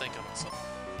I moving. was thinking of something.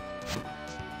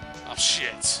 Oh,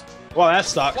 shit. Well, that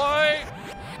sucks. Why?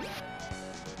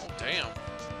 Oh, damn.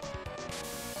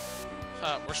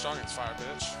 We're strong against fire,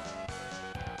 bitch.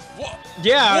 What?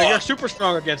 Yeah, What? you're super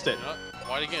strong against it. You know what?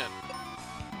 White again.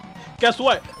 Guess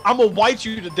what? I'm gonna white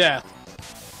you to death.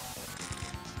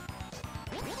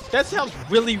 That sounds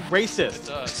really It racist.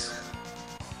 does.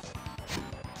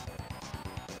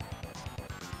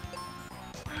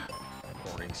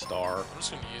 Morning Star. I'm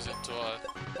just gonna use it until I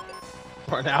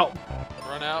Run out.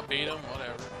 run out, beat him,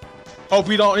 whatever. Hope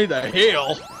you don't need to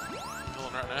heal. I'm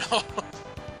healing right now.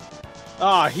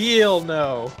 Ah, heal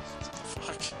no.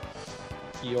 Fuck.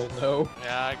 Heal no.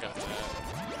 Yeah, I got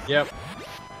that. Yep.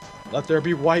 Let there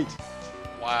be white.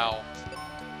 Wow.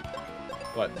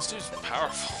 What? This dude's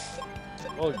powerful.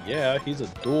 Oh yeah, he's a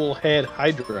dual head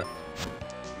Hydra.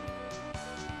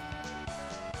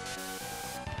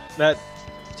 That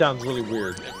sounds really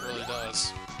weird. It really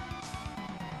does.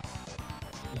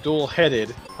 Dual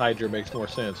headed Hydra makes more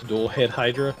sense. Dual head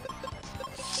Hydra.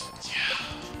 Yeah.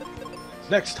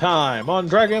 Next time on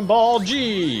Dragon Ball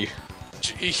G.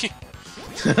 Gee.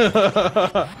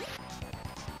 Oh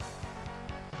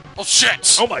Oh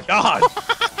shit! my god!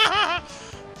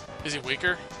 Is he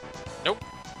weaker? Nope.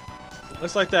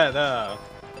 Looks like that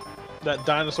that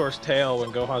dinosaur's tail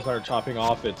when Gohan started chopping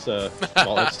off its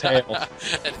well, its tail.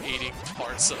 And eating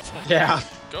parts of him. Yeah.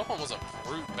 Gohan was a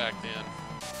brute back then.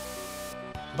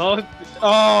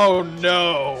 Oh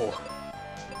no!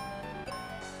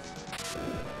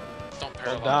 Don't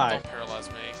paralyze. die. Don't paralyze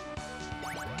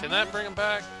me. Can that bring him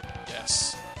back?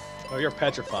 Yes. Oh, you're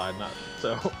petrified, not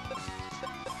so.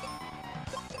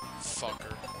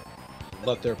 Fucker.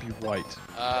 Let there be white.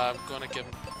 I'm gonna give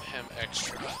him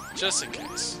extra, just in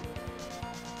case.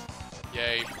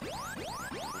 Yay.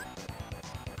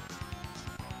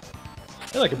 I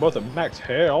feel like you're both at max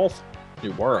health.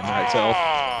 You were at max health.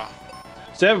 Ah!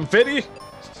 750? Do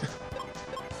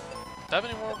I have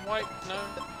any more white? No?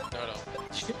 No, no.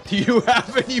 Do you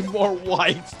have any more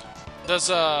white? Does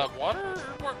water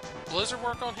work, blizzard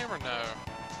work on him or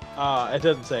no? It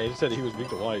doesn't say. It said he was weak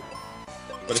to white.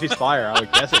 But if he's fire, I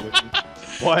would guess it would be.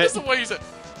 That's What? the way he said.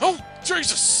 Oh,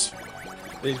 Jesus!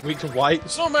 He's weak to white?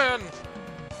 Snowman!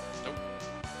 Nope.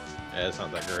 Yeah, that's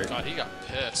not that great. God, he got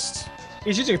pissed.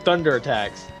 He's using thunder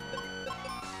attacks.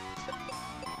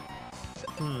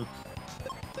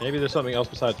 Maybe there's something else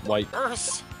besides white.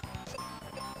 Earth!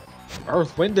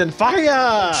 Earth, wind, and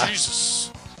fire!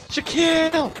 Jesus!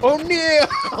 Shaquille O'Neal!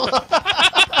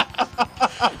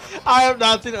 I have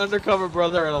not seen Undercover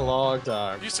Brother in a long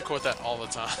time. I used to quote that all the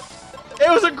time. It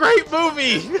was a great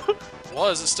movie!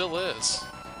 Was, it still is.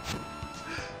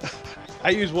 I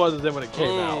used was as in when it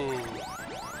came out.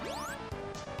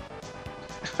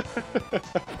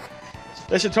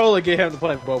 They should totally get him to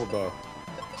play Bobo.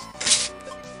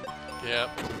 Yep.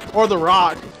 Or The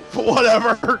Rock.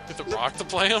 Whatever. Get The Rock to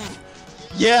play him?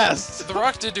 Yes! The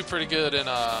Rock did do pretty good in,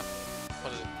 what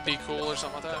is it, Be Cool or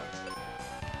something like that?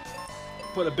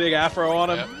 Put a big afro on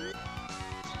him.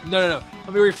 Yep. No.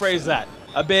 Let me rephrase that.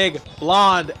 A big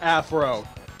blonde afro.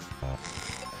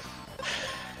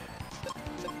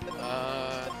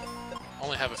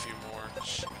 Only have a few more.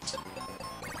 Shit.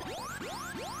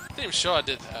 Didn't even show I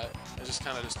did that. It just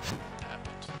kind of just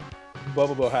happened.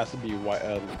 Bobo has to be white,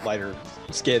 lighter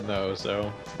skin though,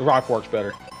 so The Rock works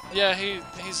better. Yeah,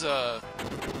 he's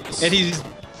And he's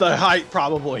the height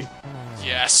probably.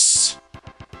 Yes.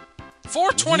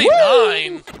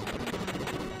 429.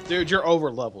 Dude, you're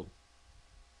over leveled.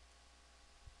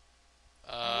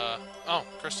 Oh,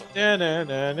 crystal. Na na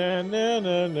na na na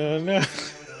na na na.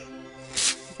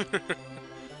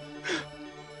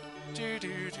 Do, do,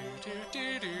 do, do,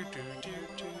 do, do, do,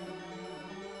 do.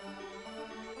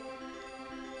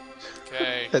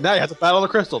 Okay. And now you have to battle the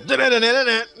crystal. Na na na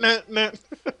na na na.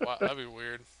 Wow, that'd be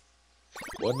weird.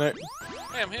 Wasn't it?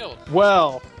 Hey, I'm healed.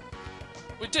 Well,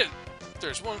 We did it.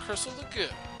 There's one crystal to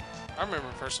get. I remember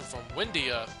a person from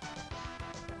Windia.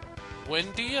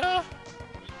 Windia?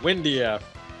 Windia.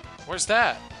 Where's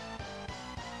that?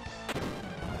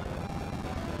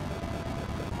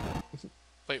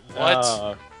 Wait,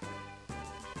 what?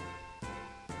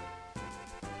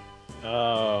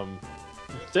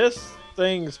 This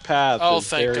thing's path Oh, is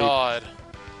thank very God.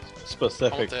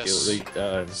 specifically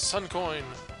done. Sun coin.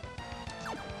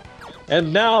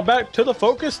 And now back to the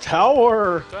focus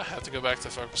tower. Do I have to go back to the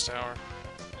focus tower?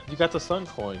 You got the sun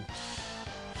coin.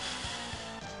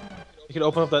 You can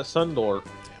open up that sun door.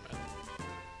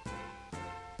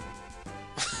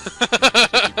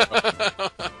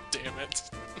 Damn it.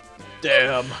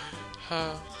 Damn.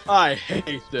 I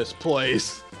hate this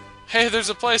place. Hey, there's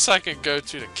a place I can go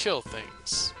to kill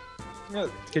things.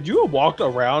 Could you have walked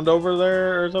around over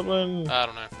there or something? I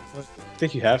don't know. I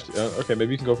think you have to. Okay,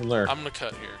 maybe you can go from there. I'm gonna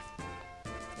cut here.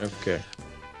 Okay.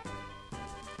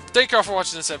 Thank y'all for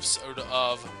watching this episode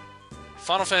of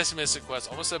Final Fantasy Mystic Quest.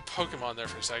 Almost said Pokemon there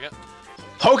for a second.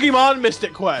 Pokemon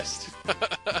Mystic Quest!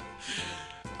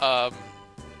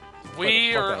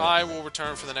 We or I will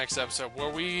return for the next episode where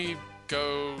we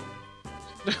go...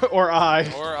 or I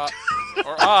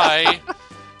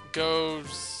go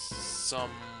somewhere?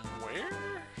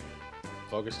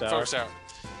 Focus Tower. Focus Tower.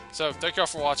 So, thank y'all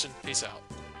for watching. Peace out.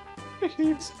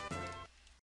 Peace.